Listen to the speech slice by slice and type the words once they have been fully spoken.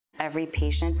Every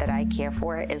patient that I care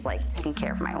for is like taking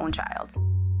care of my own child.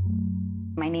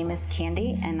 My name is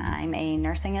Candy, and I'm a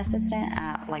nursing assistant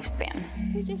at Lifespan.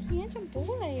 He's a handsome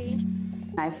boy.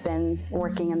 I've been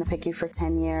working in the PICU for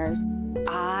 10 years.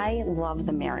 I love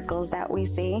the miracles that we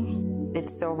see.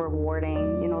 It's so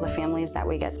rewarding. You know, the families that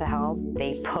we get to help,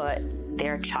 they put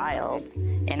their child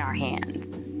in our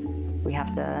hands. We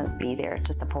have to be there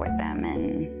to support them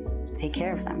and take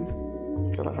care of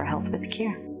them, deliver health with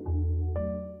care.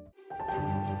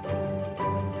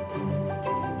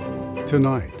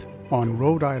 Tonight on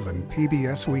Rhode Island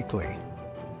PBS Weekly.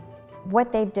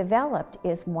 What they've developed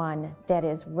is one that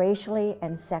is racially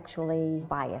and sexually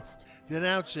biased.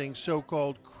 Denouncing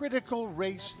so-called critical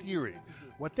race theory,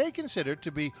 what they consider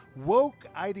to be woke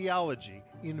ideology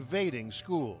invading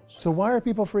schools. So why are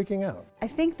people freaking out? I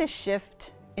think the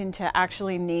shift into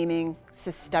actually naming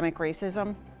systemic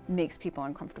racism makes people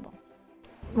uncomfortable.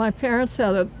 My parents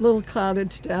had a little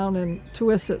cottage down in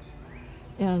Tuisset,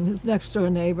 and his next door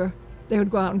neighbor, they would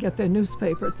go out and get their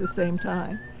newspaper at the same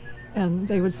time, and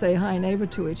they would say hi neighbor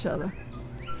to each other.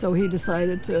 So he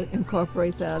decided to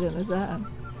incorporate that in his ad.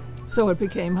 So it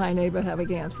became Hi Neighbor, Have a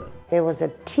Gansett. There was a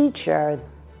teacher,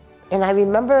 and I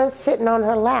remember sitting on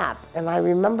her lap, and I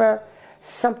remember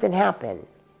something happened,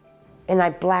 and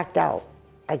I blacked out.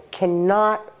 I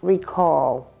cannot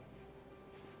recall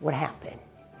what happened.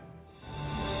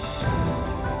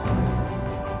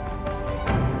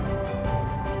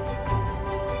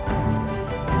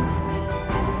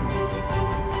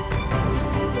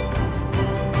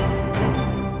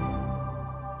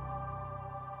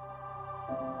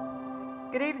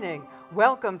 Good evening.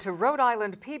 Welcome to Rhode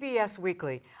Island PBS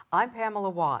Weekly. I'm Pamela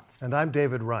Watts. And I'm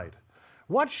David Wright.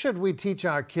 What should we teach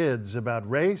our kids about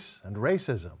race and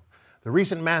racism? The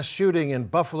recent mass shooting in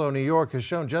Buffalo, New York has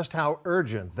shown just how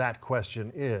urgent that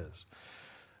question is.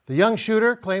 The young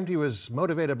shooter claimed he was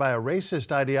motivated by a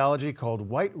racist ideology called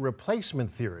white replacement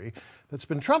theory that's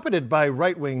been trumpeted by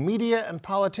right-wing media and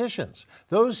politicians.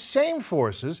 Those same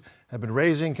forces have been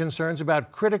raising concerns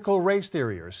about critical race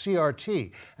theory, or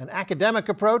CRT, an academic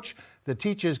approach that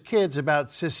teaches kids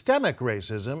about systemic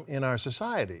racism in our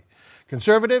society.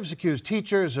 Conservatives accuse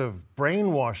teachers of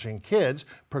brainwashing kids.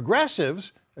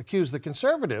 Progressives accuse the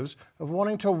conservatives of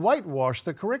wanting to whitewash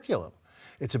the curriculum.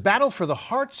 It's a battle for the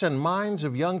hearts and minds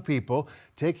of young people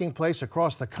taking place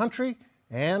across the country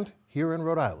and here in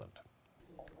Rhode Island.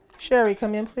 Sherry,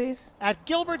 come in, please. At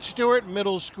Gilbert Stewart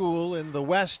Middle School in the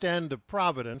West End of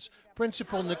Providence,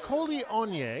 Principal Nicole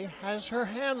Onye has her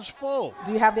hands full.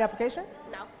 Do you have the application?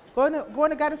 No. Go in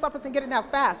the guidance office and get it now,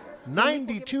 fast.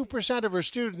 92% of her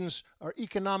students are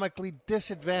economically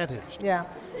disadvantaged. Yeah.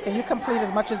 Can you complete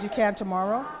as much as you can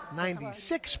tomorrow?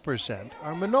 96%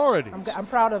 are minorities. I'm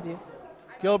proud of you.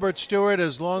 Gilbert Stewart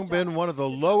has long been one of the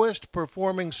lowest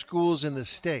performing schools in the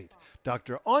state.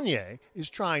 Dr. Onye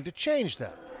is trying to change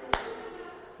that.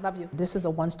 Love you. This is a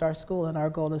one-star school, and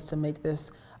our goal is to make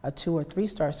this a 2- or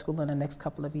 3-star school in the next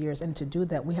couple of years. And to do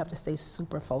that, we have to stay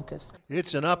super focused.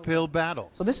 It's an uphill battle.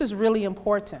 So this is really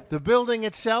important. The building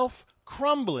itself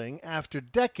crumbling after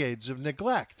decades of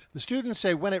neglect. The students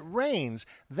say when it rains,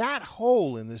 that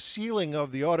hole in the ceiling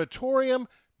of the auditorium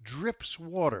drips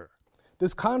water.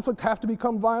 Does conflict have to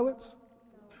become violence?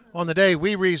 On the day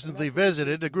we recently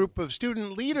visited, a group of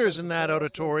student leaders in that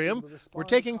auditorium were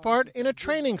taking part in a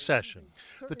training session.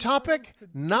 The topic,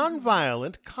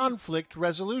 nonviolent conflict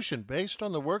resolution, based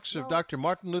on the works of Dr.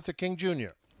 Martin Luther King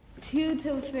Jr. Two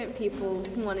different people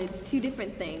who wanted two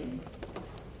different things,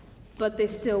 but they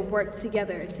still worked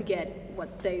together to get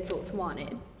what they both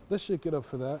wanted. Let's shake it up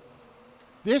for that.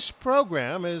 This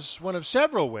program is one of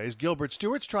several ways Gilbert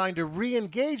Stewart's trying to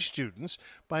re-engage students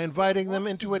by inviting them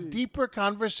into a deeper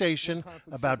conversation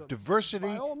about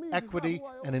diversity, equity,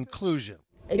 and inclusion.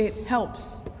 It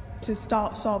helps to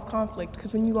solve conflict,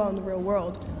 because when you go out in the real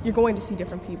world, you're going to see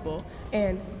different people.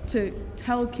 And to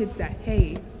tell kids that,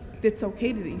 hey, it's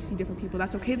okay that you see different people.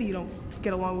 That's okay that you don't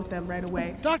get along with them right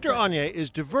away. Dr. Onye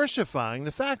is diversifying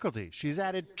the faculty. She's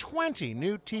added 20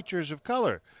 new teachers of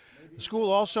color. The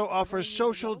school also offers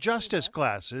social justice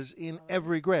classes in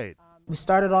every grade. We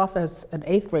started off as an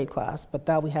 8th grade class, but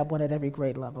now we have one at every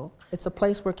grade level. It's a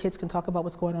place where kids can talk about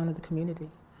what's going on in the community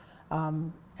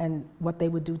and what they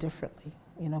would do differently.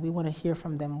 You know, we want to hear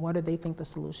from them. What do they think the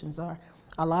solutions are?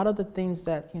 A lot of the things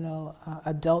that,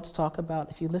 adults talk about,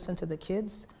 if you listen to the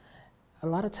kids, a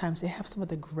lot of times they have some of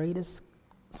the greatest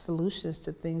solutions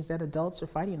to things that adults are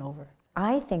fighting over.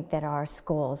 I think that our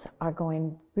schools are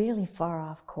going really far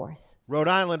off course. Rhode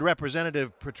Island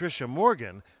Representative Patricia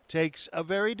Morgan takes a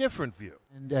very different view.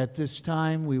 And at this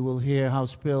time, we will hear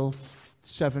House Bill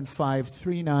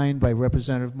 7539 by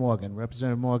Representative Morgan.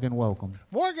 Representative Morgan, welcome.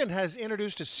 Morgan has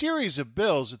introduced a series of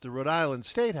bills at the Rhode Island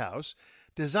State House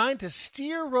designed to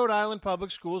steer Rhode Island public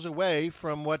schools away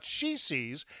from what she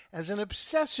sees as an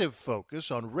obsessive focus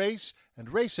on race and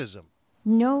racism.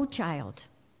 No child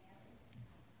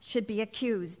should be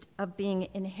accused of being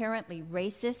inherently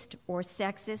racist or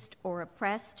sexist or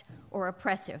oppressed or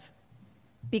oppressive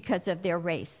because of their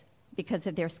race, because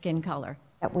of their skin color.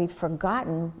 That we've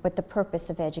forgotten what the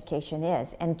purpose of education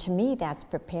is, and to me that's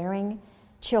preparing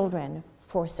children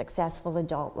for successful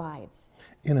adult lives.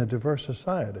 In a diverse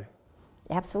society.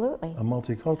 Absolutely. A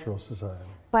multicultural society.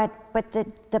 But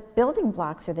the building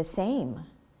blocks are the same,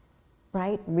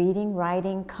 right? Reading,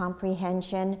 writing,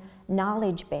 comprehension,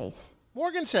 knowledge base.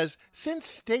 Morgan says since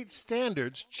state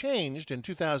standards changed in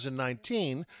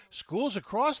 2019, schools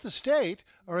across the state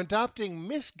are adopting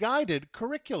misguided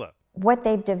curricula. What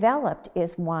they've developed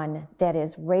is one that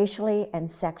is racially and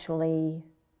sexually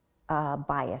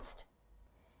biased.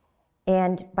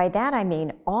 And by that I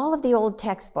mean all of the old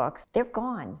textbooks, they're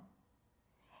gone.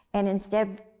 And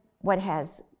instead, what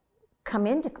has come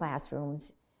into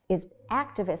classrooms is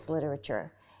activist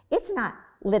literature. It's not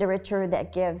literature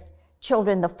that gives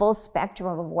children the full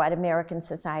spectrum of what American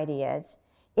society is.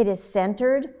 It is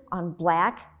centered on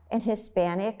Black and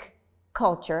Hispanic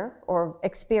culture or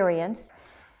experience.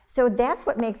 So that's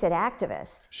what makes it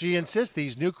activist. She insists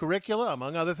these new curricula,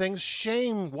 among other things,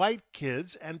 shame white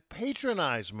kids and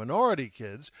patronize minority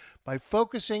kids by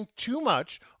focusing too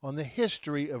much on the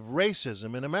history of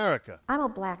racism in America. I'm a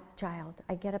Black child.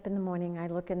 I get up in the morning, I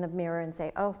look in the mirror and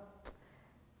say, oh,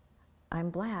 I'm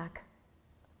Black.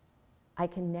 I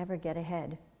can never get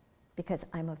ahead because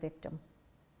I'm a victim.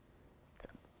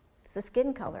 It's the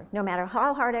skin color, no matter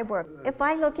how hard I work. If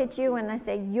I look at you and I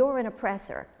say, you're an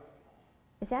oppressor,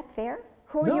 is that fair?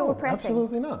 Who are you oppressing?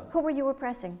 Absolutely not. Who are you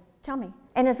oppressing? Tell me.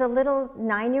 And as a little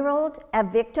 9-year-old, a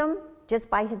victim, just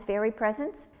by his very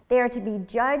presence, they are to be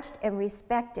judged and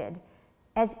respected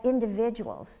as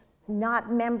individuals,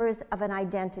 not members of an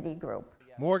identity group.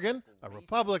 Morgan, a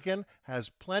Republican, has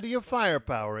plenty of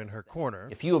firepower in her corner.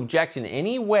 If you object in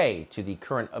any way to the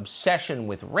current obsession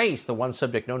with race, the one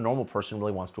subject no normal person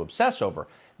really wants to obsess over,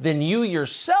 then you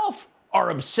yourself are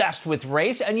obsessed with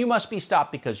race and you must be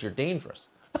stopped because you're dangerous.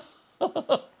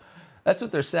 That's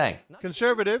what they're saying.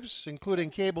 Conservatives, including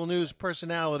cable news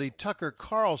personality Tucker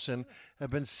Carlson,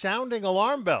 have been sounding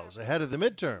alarm bells ahead of the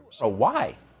midterms. Oh,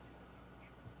 why?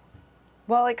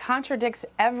 Well, it contradicts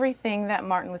everything that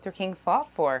Martin Luther King fought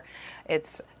for.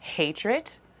 It's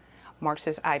hatred,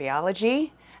 Marxist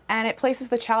ideology, and it places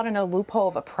the child in a loophole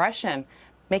of oppression,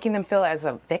 making them feel as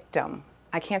a victim.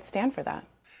 I can't stand for that.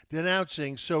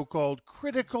 Denouncing so-called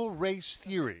critical race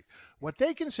theory, what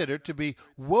they consider to be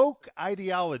woke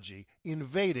ideology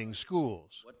invading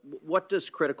schools. What does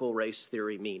critical race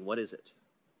theory mean? What is it?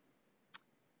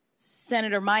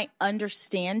 Senator, my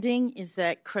understanding is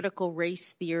that critical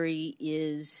race theory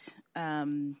is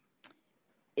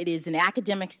it is an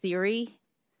academic theory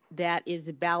that is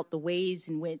about the ways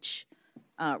in which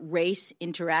race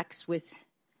interacts with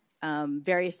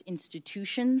various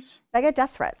institutions. I get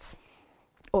death threats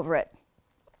over it.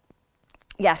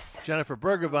 Yes. Jennifer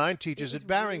Bergevine teaches at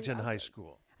Barrington High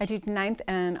School. I teach 9th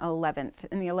and 11th,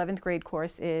 and the 11th grade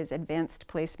course is Advanced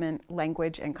Placement,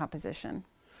 Language, and Composition.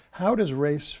 How does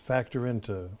race factor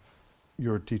into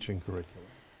your teaching curriculum?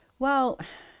 Well,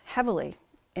 heavily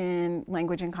in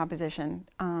language and composition.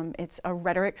 It's a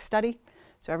rhetoric study,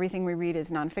 so everything we read is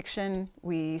nonfiction.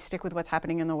 We stick with what's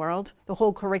happening in the world. The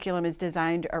whole curriculum is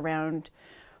designed around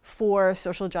 4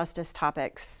 social justice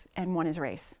topics, and one is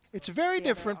race. It's a very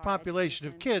different population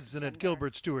of kids than at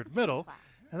Gilbert Stewart Middle,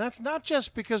 and that's not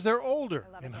just because they're older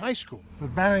in high school.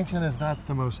 But Barrington is not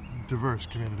the most diverse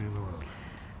community in the world.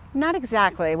 Not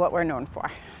exactly what we're known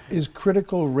for. Is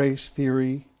critical race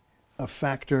theory a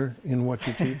factor in what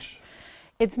you teach?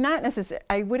 It's not necessarily,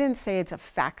 I wouldn't say it's a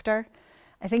factor.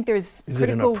 I think there's Is it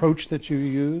an approach that you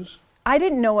use? I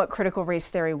didn't know what critical race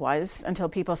theory was until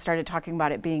people started talking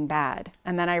about it being bad.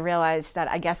 And then I realized that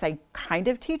I guess I kind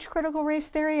of teach critical race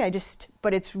theory,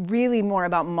 but it's really more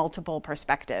about multiple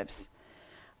perspectives.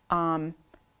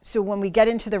 So when we get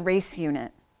into the race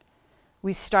unit,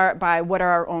 we start by what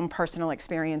are our own personal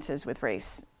experiences with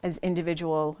race. As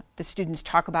individual, the students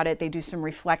talk about it, they do some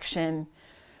reflection.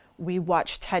 We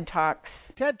watch TED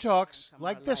Talks. TED Talks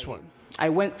like this one. I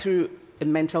went through a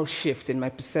mental shift in my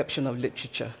perception of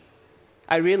literature.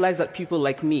 I realized that people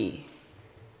like me,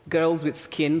 girls with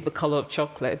skin the color of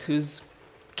chocolate, whose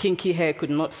kinky hair could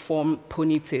not form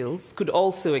ponytails, could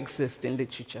also exist in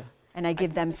literature. And I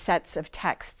give them sets of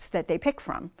texts that they pick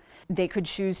from. They could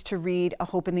choose to read A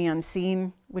Hope in the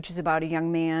Unseen, which is about a young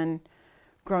man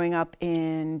growing up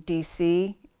in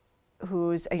D.C.,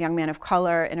 who's a young man of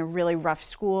color in a really rough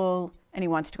school, and he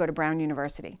wants to go to Brown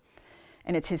University.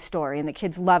 And it's his story, and the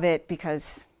kids love it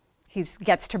because he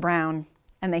gets to Brown,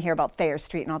 and they hear about Thayer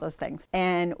Street and all those things.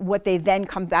 And what they then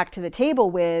come back to the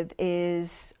table with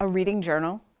is a reading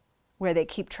journal where they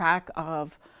keep track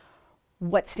of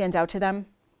what stands out to them,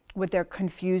 what they're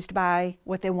confused by,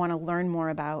 what they want to learn more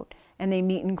about, and they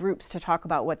meet in groups to talk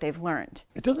about what they've learned.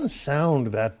 It doesn't sound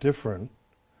that different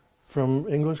from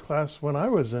English class when I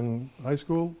was in high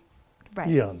school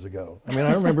eons ago. I mean,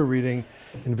 I remember reading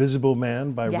Invisible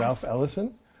Man by Ralph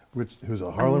Ellison, who's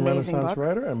a Harlem Renaissance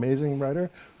writer, amazing writer,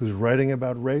 who's writing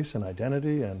about race and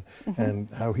identity and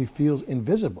how he feels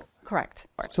invisible. Correct.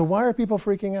 So why are people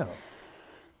freaking out?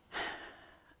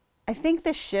 I think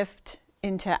the shift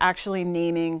into actually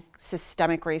naming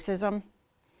systemic racism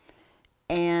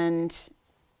and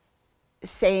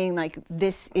saying like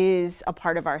this is a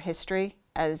part of our history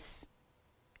as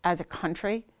a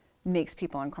country makes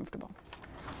people uncomfortable.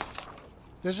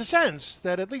 There's a sense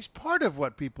that at least part of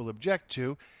what people object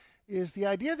to is the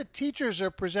idea that teachers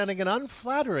are presenting an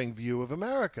unflattering view of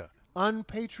America,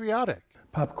 unpatriotic.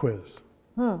 Pop quiz.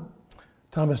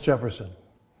 Thomas Jefferson.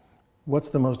 What's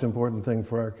the most important thing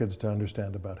for our kids to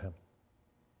understand about him?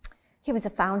 He was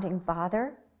a founding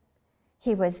father.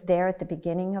 He was there at the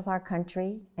beginning of our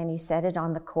country, and he set it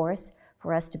on the course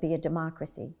for us to be a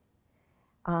democracy.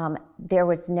 There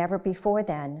was never before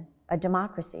then a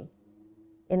democracy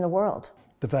in the world.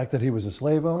 The fact that he was a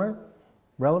slave owner,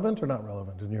 relevant or not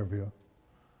relevant in your view?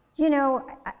 You know,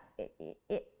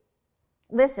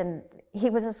 listen, he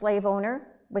was a slave owner.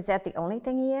 Was that the only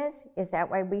thing he is? Is that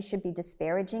why we should be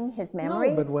disparaging his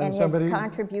memory and his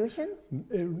contributions?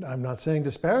 I'm not saying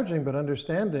disparaging, but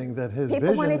understanding that his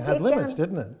vision had limits,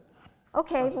 didn't it?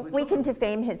 Okay, well, we can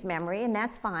defame his memory, and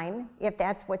that's fine if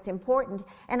that's what's important.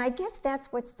 And I guess that's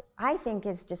what I think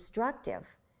is destructive,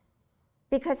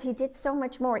 because he did so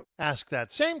much more. Ask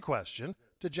that same question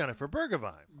to Jennifer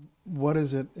Bergevine. What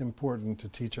is it important to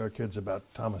teach our kids about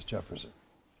Thomas Jefferson?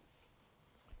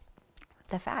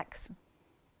 The facts.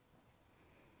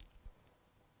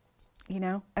 You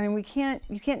know, I mean,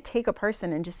 you can't take a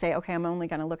person and just say, okay, I'm only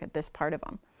going to look at this part of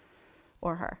them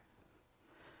or her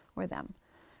or them.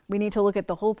 We need to look at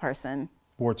the whole person.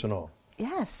 Warts and all.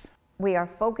 Yes. We are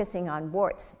focusing on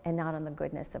warts and not on the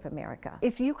goodness of America.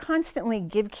 If you constantly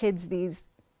give kids these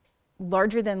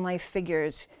larger than life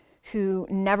figures who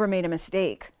never made a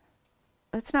mistake,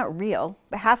 that's not real.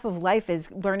 Half of life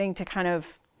is learning to kind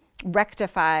of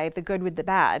rectify the good with the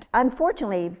bad.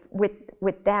 Unfortunately,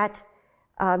 with that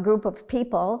group of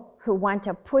people who want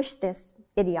to push this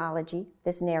ideology,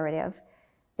 this narrative,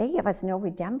 they give us no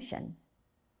redemption.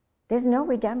 There's no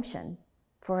redemption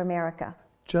for America.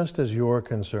 Just as you're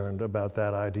concerned about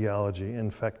that ideology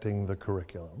infecting the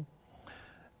curriculum,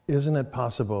 isn't it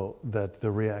possible that the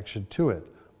reaction to it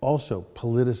also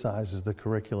politicizes the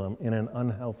curriculum in an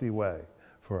unhealthy way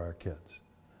for our kids?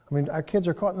 I mean, our kids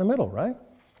are caught in the middle, right?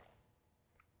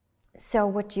 So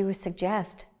what you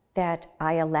suggest, that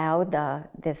I allow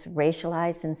this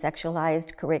racialized and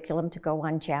sexualized curriculum to go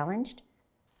unchallenged?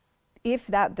 If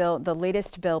that bill, the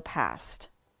latest bill passed,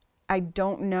 I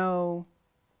don't know,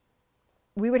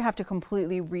 we would have to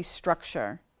completely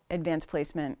restructure advanced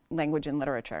placement language and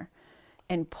literature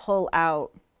and pull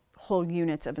out whole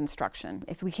units of instruction.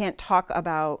 If we can't talk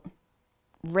about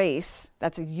race,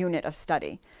 that's a unit of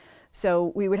study.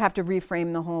 So we would have to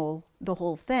reframe the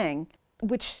whole thing,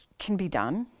 which can be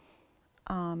done.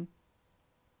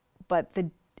 But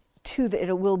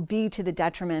it will be to the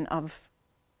detriment of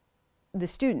the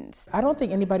students. I don't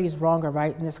think anybody's wrong or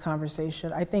right in this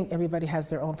conversation. I think everybody has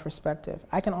their own perspective.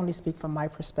 I can only speak from my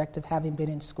perspective, having been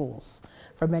in schools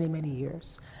for many, many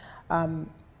years.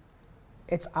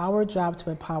 It's our job to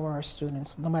empower our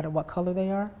students, no matter what color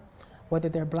they are, whether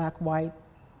they're black, white,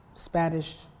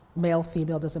 Spanish, male,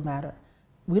 female, doesn't matter.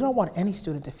 We don't want any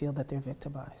student to feel that they're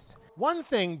victimized. One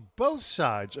thing both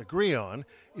sides agree on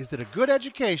is that a good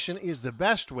education is the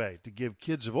best way to give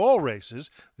kids of all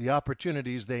races the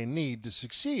opportunities they need to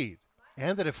succeed.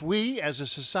 And that if we as a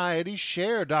society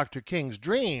share Dr. King's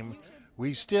dream,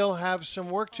 we still have some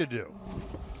work to do.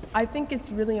 I think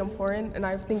it's really important, and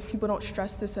I think people don't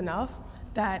stress this enough,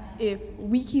 that if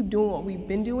we keep doing what we've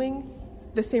been doing,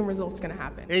 the same result's going to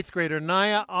happen. 8th grader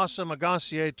Naya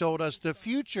Asa-Magassier told us the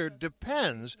future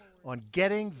depends on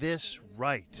getting this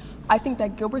right. I think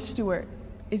that Gilbert Stewart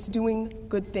is doing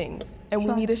good things, and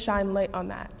we need to shine light on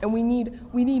that, and we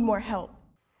need more help.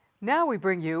 Now we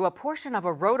bring you a portion of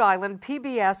a Rhode Island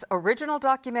PBS original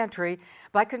documentary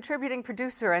by contributing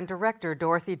producer and director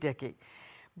Dorothy Dickie.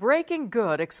 Breaking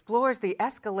Good explores the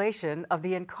escalation of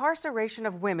the incarceration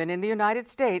of women in the United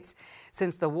States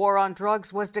since the war on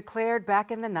drugs was declared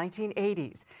back in the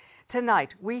 1980s.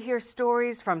 Tonight, we hear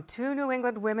stories from two New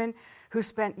England women who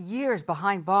spent years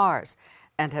behind bars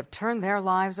and have turned their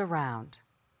lives around.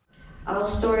 Our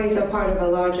stories are part of a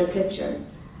larger picture.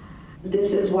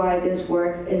 This is why this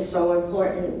work is so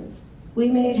important. We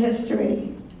made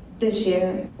history this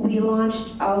year. We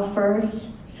launched our first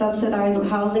subsidized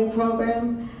housing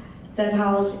program that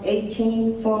housed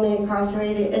 18 formerly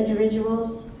incarcerated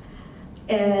individuals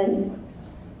and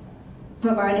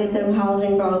provided them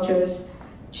housing vouchers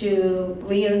to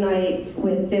reunite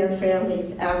with their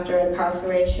families after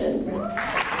incarceration.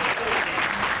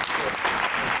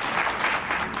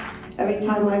 Every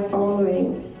time my phone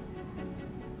rings,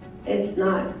 it's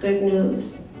not good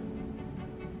news.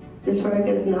 This work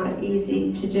is not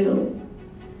easy to do,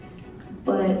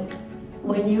 but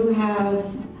when you have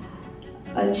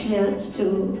a chance to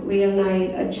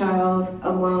reunite a child,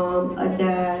 a mom, a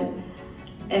dad,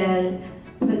 and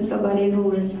put somebody who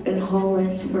has been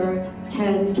homeless for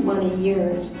 10, 20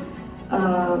 years,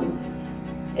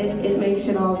 it makes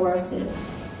it all worth it.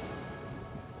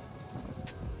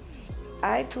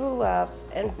 I grew up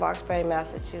in Roxbury,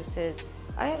 Massachusetts.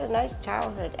 I had a nice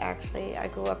childhood, actually. I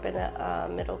grew up in a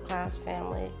middle-class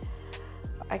family.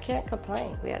 I can't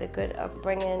complain. We had a good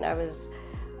upbringing. I was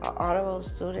an honorable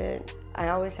student. I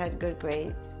always had good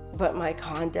grades, but my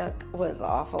conduct was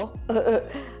awful.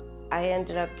 I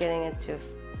ended up getting into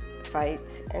fights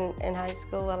in high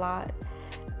school a lot,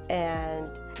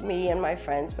 and me and my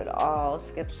friends would all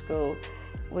skip school.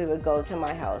 We would go to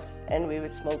my house and we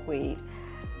would smoke weed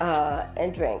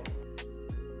and drink.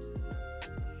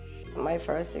 My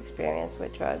first experience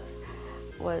with drugs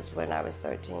was when I was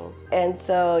 13. And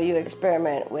so you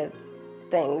experiment with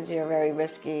things, your very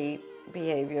risky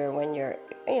behavior when you're,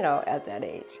 at that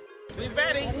age. We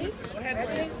ready? Go ahead,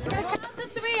 Liz. Count to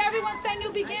three, everyone say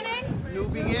new beginnings. New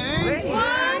beginnings. 1,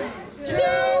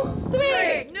 2,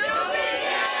 3. New beginnings!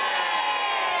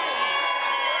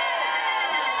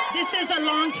 This is a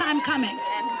long time coming.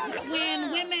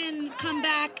 When women come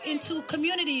back into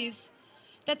communities,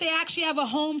 that they actually have a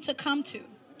home to come to,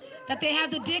 that they have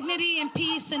the dignity and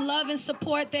peace and love and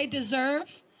support they deserve,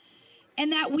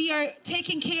 and that we are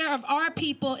taking care of our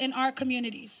people in our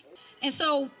communities. And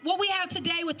so what we have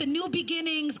today with the New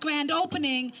Beginnings grand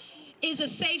opening is a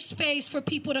safe space for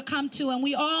people to come to, and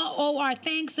we all owe our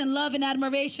thanks and love and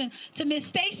admiration to Miss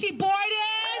Stacy Borden.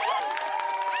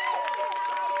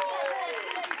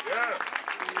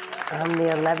 I'm the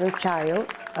 11th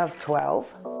child of 12.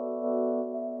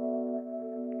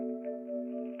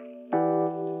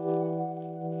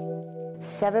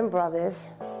 Seven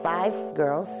brothers, 5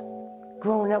 girls.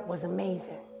 Growing up was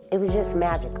amazing. It was just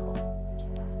magical.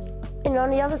 And on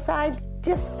the other side,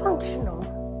 dysfunctional.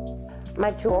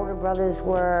 My 2 older brothers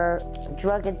were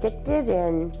drug addicted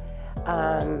and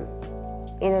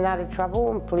in and out of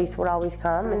trouble, and police would always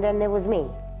come. And then there was me,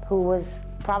 who was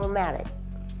problematic.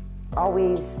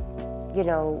 Always,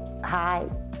 high.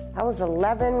 I was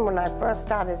 11 when I first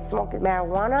started smoking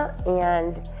marijuana,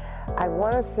 and I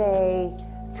want to say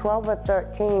 12 or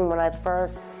 13 when I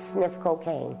first sniffed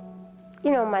cocaine.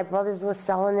 My brothers were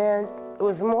selling it. It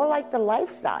was more like the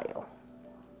lifestyle.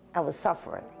 I was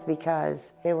suffering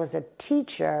because there was a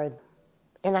teacher,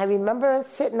 and I remember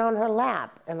sitting on her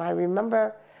lap, and I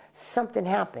remember something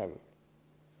happened,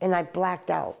 and I blacked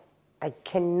out. I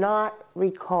cannot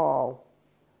recall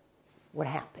what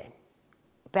happened.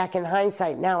 Back in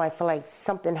hindsight now, I feel like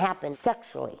something happened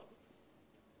sexually.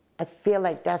 I feel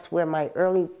like that's where my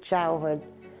early childhood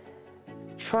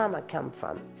trauma come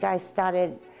from. I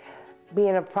started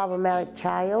being a problematic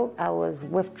child. I was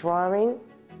withdrawing,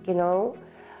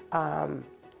 I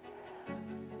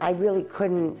really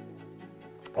couldn't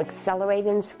accelerate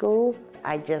in school.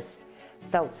 I just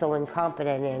felt so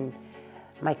incompetent, and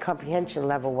my comprehension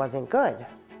level wasn't good.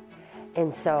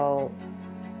 And so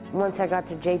once I got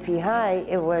to JP High,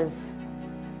 it was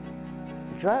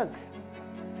drugs.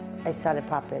 I started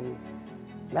popping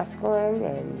mescaline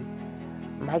and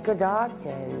microdots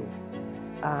and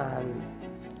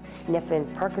sniffing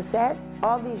Percocet.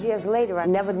 All these years later, I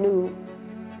never knew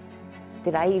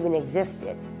that I even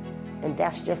existed. And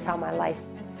that's just how my life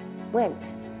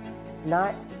went.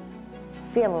 Not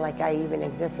feeling like I even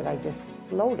existed, I just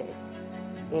floated.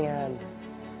 And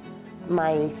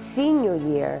my senior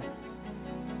year,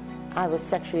 I was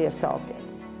sexually assaulted.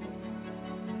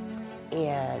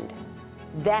 And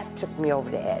that took me over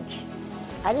the edge.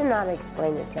 I didn't know how to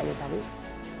explain it to anybody.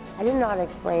 I didn't know how to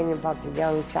explain about the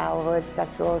young childhood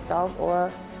sexual assault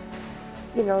or,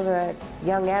 the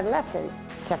young adolescent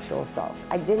sexual assault.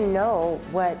 I didn't know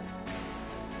what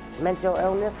mental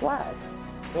illness was.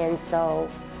 And so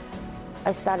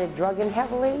I started drugging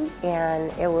heavily,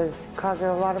 and it was causing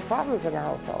a lot of problems in the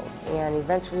household. And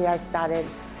eventually I started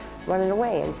running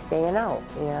away and staying out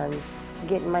and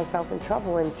getting myself in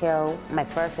trouble until my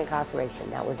first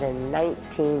incarceration. That was in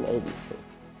 1982.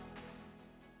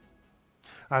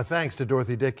 Our thanks to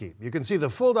Dorothy Dickie. You can see the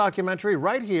full documentary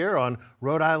right here on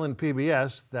Rhode Island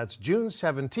PBS. That's June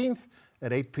 17th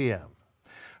at 8 p.m.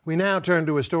 We now turn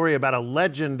to a story about a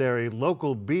legendary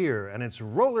local beer and its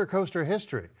roller coaster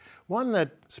history, one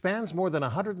that spans more than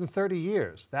 130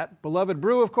 years. That beloved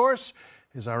brew, of course,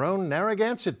 is our own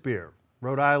Narragansett beer.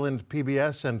 Rhode Island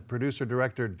PBS and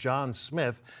producer-director John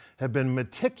Smith have been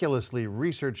meticulously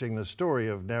researching the story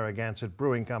of Narragansett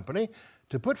Brewing Company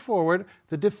to put forward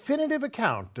the definitive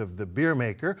account of the beer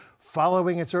maker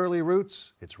following its early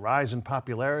roots, its rise in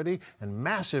popularity, and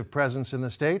massive presence in the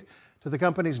state, to the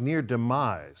company's near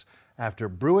demise after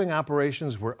brewing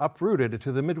operations were uprooted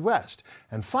to the Midwest,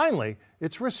 and finally,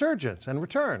 its resurgence and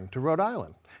return to Rhode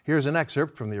Island. Here's an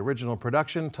excerpt from the original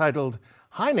production titled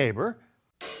Hi Neighbor.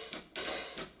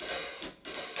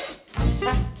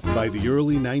 By the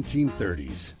early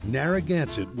 1930s,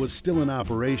 Narragansett was still in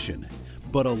operation,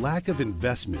 but a lack of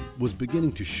investment was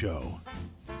beginning to show.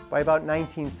 By about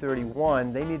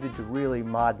 1931, they needed to really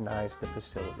modernize the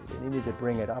facility. They needed to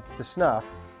bring it up to snuff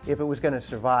if it was going to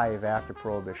survive after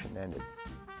Prohibition ended.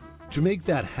 To make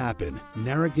that happen,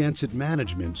 Narragansett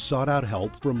management sought out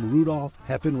help from Rudolph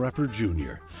Heffenreffer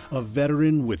Jr., a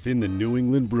veteran within the New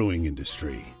England brewing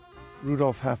industry.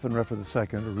 Rudolph Heffenreffer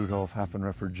II, or Rudolph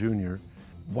Heffenreffer Jr.,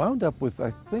 wound up with,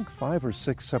 I think, 5 or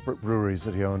 6 separate breweries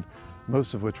that he owned,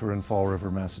 most of which were in Fall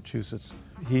River, Massachusetts.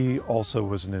 He also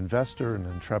was an investor, an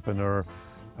entrepreneur,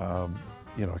 a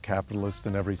capitalist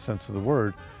in every sense of the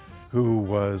word, who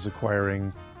was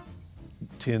acquiring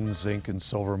tin, zinc, and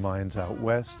silver mines out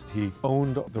west. He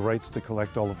owned the rights to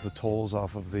collect all of the tolls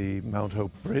off of the Mount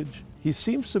Hope Bridge. He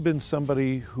seems to have been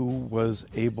somebody who was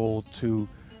able to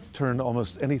turn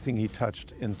almost anything he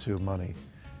touched into money.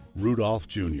 Rudolph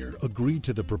Jr. agreed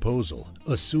to the proposal,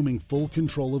 assuming full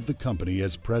control of the company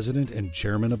as president and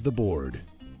chairman of the board.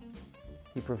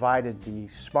 He provided the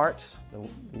smarts, the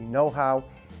know-how,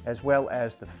 as well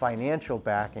as the financial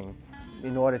backing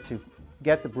in order to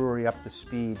get the brewery up to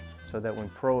speed so that when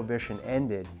Prohibition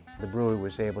ended, the brewery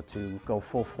was able to go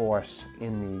full force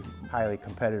in the highly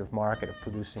competitive market of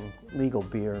producing legal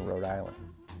beer in Rhode Island.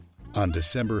 On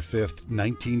December 5,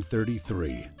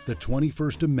 1933, the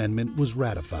 21st Amendment was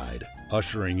ratified,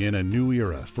 ushering in a new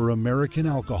era for American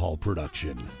alcohol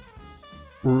production.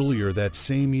 Earlier that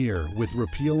same year, with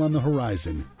repeal on the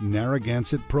horizon,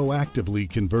 Narragansett proactively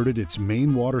converted its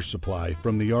main water supply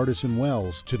from the Artisan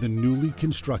Wells to the newly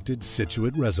constructed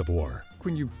Scituate Reservoir.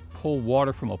 When you pull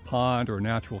water from a pond or a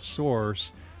natural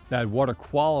source, that water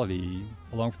quality,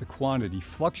 along with the quantity,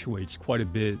 fluctuates quite a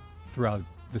bit throughout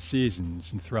the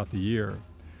seasons and throughout the year.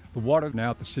 The water now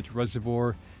at the Scituate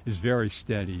Reservoir is very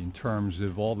steady in terms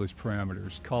of all those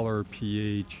parameters: color,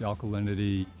 pH,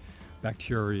 alkalinity,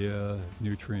 bacteria,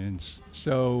 nutrients.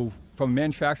 So from a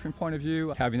manufacturing point of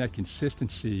view, having that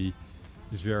consistency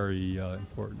is very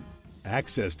important.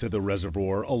 Access to the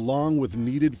reservoir, along with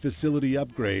needed facility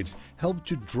upgrades, helped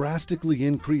to drastically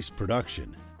increase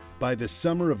production. By the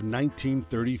summer of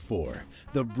 1934,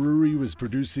 the brewery was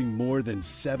producing more than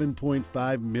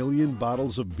 7.5 million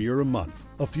bottles of beer a month.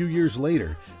 A few years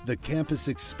later, the campus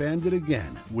expanded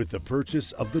again with the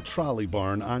purchase of the trolley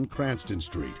barn on Cranston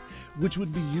Street, which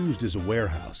would be used as a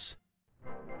warehouse.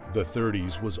 The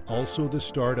 30s was also the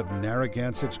start of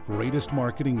Narragansett's greatest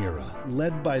marketing era,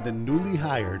 led by the newly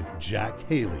hired Jack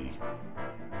Haley.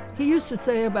 He used to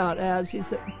say about ads, he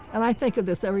said, and I think of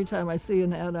this every time I see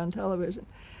an ad on television,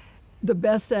 the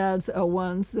best ads are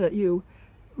ones that you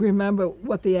remember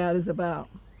what the ad is about.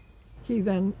 He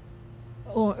then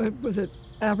was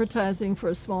advertising for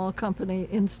a small company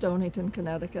in Stonington,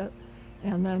 Connecticut,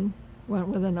 and then went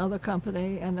with another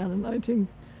company, and then in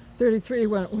 1933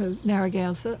 went with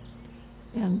Narragansett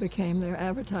and became their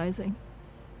advertising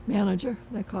manager,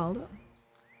 they called it.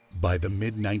 By the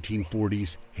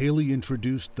mid-1940s, Haley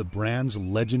introduced the brand's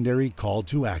legendary call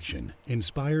to action,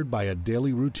 inspired by a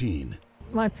daily routine.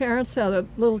 My parents had a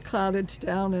little cottage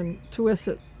down in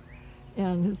Tuisset,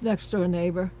 and his next-door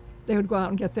neighbor, they would go out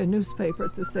and get their newspaper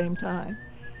at the same time,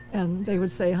 and they would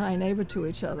say hi neighbor to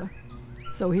each other.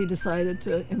 So he decided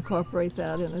to incorporate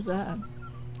that in his ad.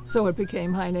 So it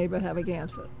became Hi Neighbor, Have a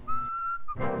Gansett.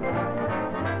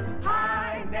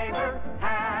 Hi neighbor,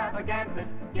 have a Gansett.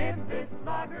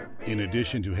 In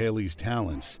addition to Haley's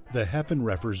talents, the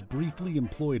Heffenreffers briefly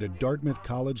employed a Dartmouth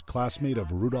College classmate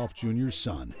of Rudolph Jr.'s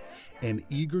son, an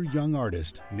eager young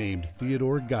artist named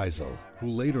Theodore Geisel, who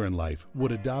later in life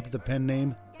would adopt the pen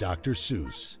name Dr.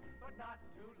 Seuss.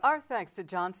 Our thanks to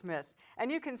John Smith.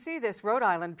 And you can see this Rhode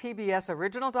Island PBS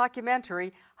original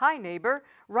documentary, Hi Neighbor,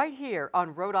 right here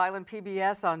on Rhode Island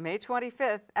PBS on May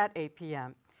 25th at 8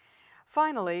 p.m.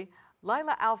 Finally,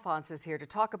 Lylah Alphonse is here to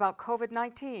talk about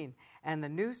COVID-19 and the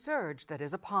new surge that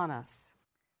is upon us.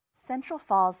 Central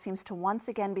Falls seems to once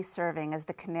again be serving as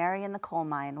the canary in the coal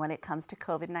mine when it comes to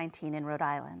COVID-19 in Rhode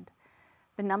Island.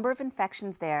 The number of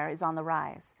infections there is on the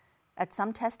rise. At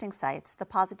some testing sites, the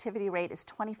positivity rate is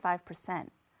 25%.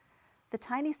 The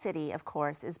tiny city, of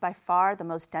course, is by far the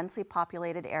most densely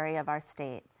populated area of our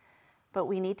state. But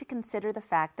we need to consider the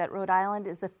fact that Rhode Island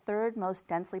is the third most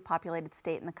densely populated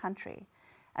state in the country,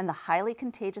 and the highly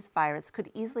contagious virus could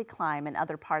easily climb in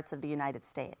other parts of the United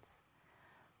States.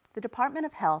 The Department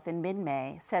of Health in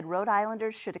mid-May said Rhode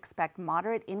Islanders should expect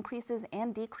moderate increases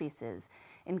and decreases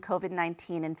in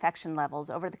COVID-19 infection levels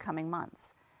over the coming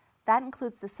months. That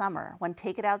includes the summer, when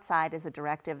take it outside is a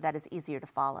directive that is easier to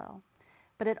follow.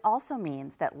 But it also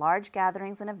means that large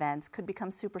gatherings and events could become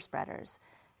superspreaders,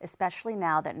 especially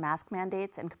now that mask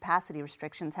mandates and capacity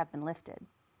restrictions have been lifted.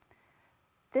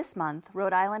 This month,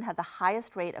 Rhode Island had the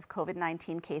highest rate of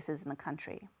COVID-19 cases in the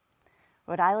country.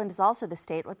 Rhode Island is also the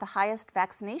state with the highest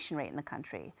vaccination rate in the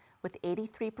country, with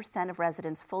 83% of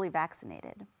residents fully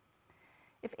vaccinated.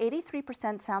 If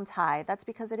 83% sounds high, that's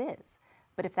because it is.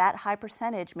 But if that high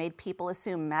percentage made people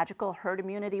assume magical herd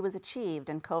immunity was achieved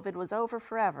and COVID was over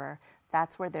forever,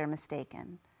 that's where they're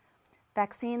mistaken.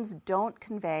 Vaccines don't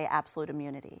convey absolute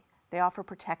immunity. They offer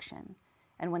protection.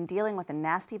 And when dealing with a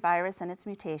nasty virus and its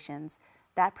mutations,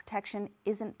 that protection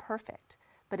isn't perfect,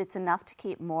 but it's enough to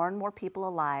keep more and more people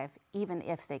alive, even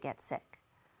if they get sick.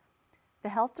 The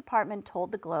health department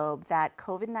told the Globe that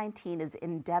COVID-19 is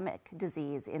endemic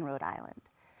disease in Rhode Island.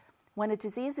 When a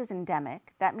disease is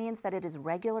endemic, that means that it is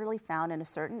regularly found in a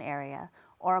certain area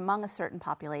or among a certain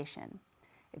population.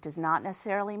 It does not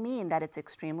necessarily mean that it's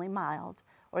extremely mild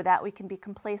or that we can be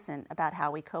complacent about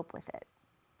how we cope with it.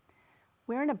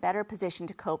 We're in a better position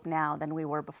to cope now than we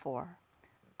were before.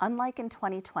 Unlike in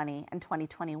 2020 and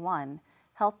 2021,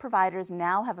 health providers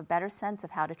now have a better sense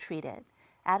of how to treat it.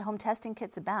 At-home testing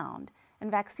kits abound, and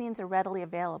vaccines are readily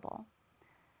available.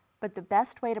 But the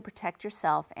best way to protect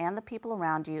yourself and the people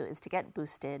around you is to get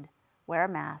boosted, wear a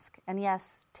mask, and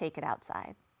yes, take it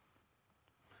outside.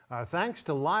 Our thanks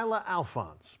to Lylah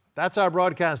Alphonse. That's our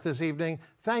broadcast this evening.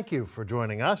 Thank you for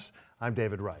joining us. I'm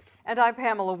David Wright. And I'm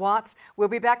Pamela Watts. We'll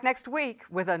be back next week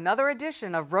with another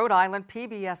edition of Rhode Island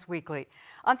PBS Weekly.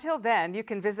 Until then, you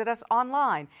can visit us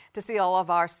online to see all of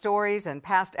our stories and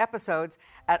past episodes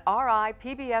at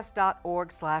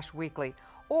ripbs.org/weekly,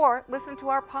 or listen to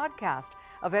our podcast,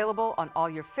 available on all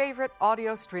your favorite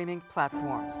audio streaming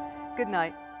platforms. Good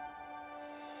night.